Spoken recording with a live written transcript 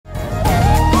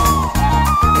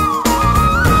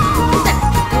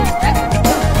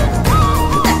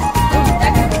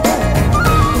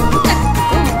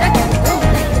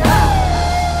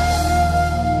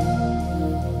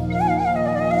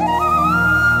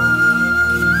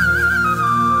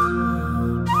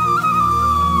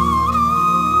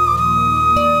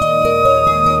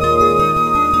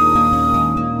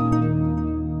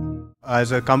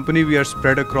as a company, we are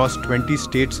spread across 20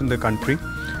 states in the country,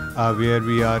 where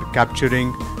we are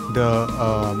capturing the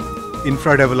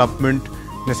infra development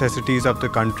necessities of the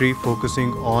country,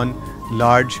 focusing on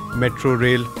large metro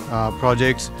rail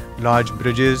projects, large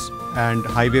bridges and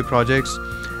highway projects,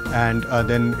 and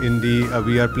then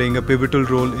we are playing a pivotal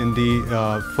role in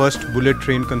the first bullet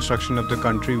train construction of the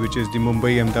country, which is the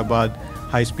Mumbai-Ahmedabad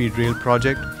high-speed rail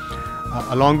project.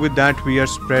 Along with that, we are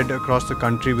spread across the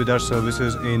country with our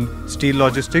services in steel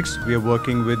logistics. We are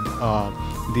working with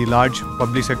the large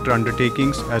public sector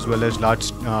undertakings as well as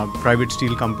large private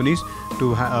steel companies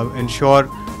to ensure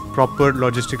proper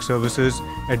logistic services,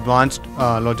 advanced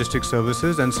logistic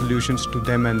services and solutions to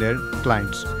them and their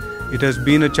clients. It has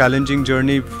been a challenging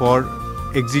journey for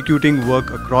executing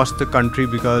work across the country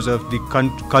because of the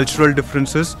cultural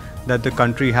differences that the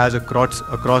country has across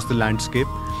the landscape.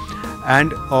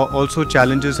 And also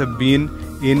challenges have been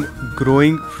in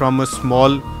growing from a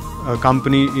small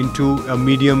company into a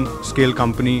medium scale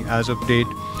company as of date.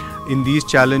 In these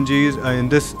challenges, in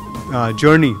this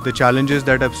journey, the challenges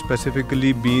that have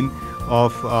specifically been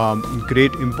of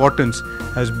great importance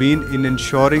has been in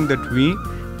ensuring that we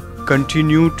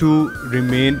continue to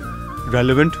remain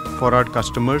relevant for our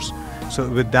customers. So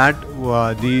with that,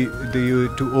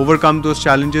 to overcome those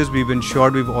challenges, we've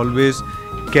ensured we've always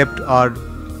kept our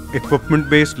equipment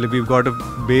base. We've got a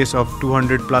base of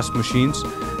 200 plus machines.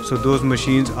 So those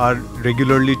machines are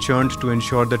regularly churned to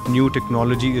ensure that new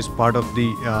technology is part of the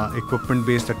equipment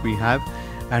base that we have.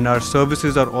 And our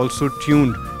services are also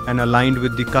tuned and aligned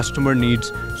with the customer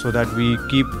needs so that we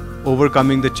keep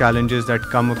overcoming the challenges that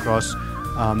come across,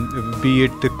 be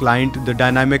it the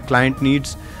dynamic client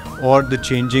needs or the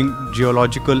changing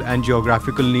geological and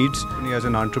geographical needs. As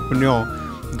an entrepreneur,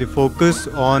 the focus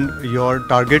on your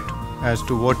target as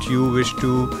to what you wish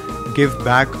to give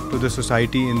back to the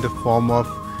society in the form of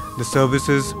the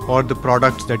services or the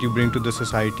products that you bring to the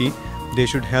society. They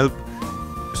should help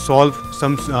solve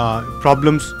some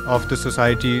problems of the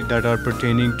society that are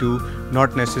pertaining to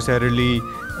not necessarily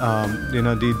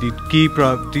the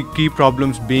key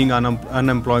problems being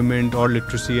unemployment or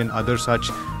literacy and other such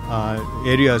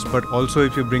areas, but also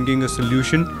if you're bringing a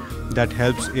solution that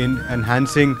helps in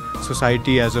enhancing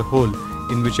society as a whole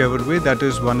in whichever way, that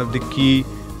is one of the key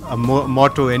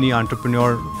motto any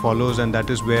entrepreneur follows, and that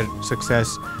is where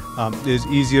success is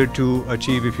easier to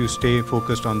achieve if you stay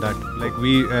focused on that. Like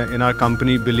we in our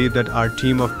company believe that our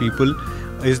team of people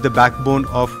is the backbone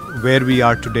of where we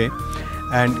are today,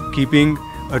 and keeping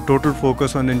a total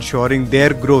focus on ensuring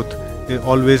their growth, it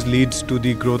always leads to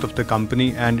the growth of the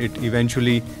company, and it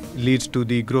eventually leads to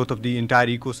the growth of the entire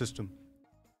ecosystem.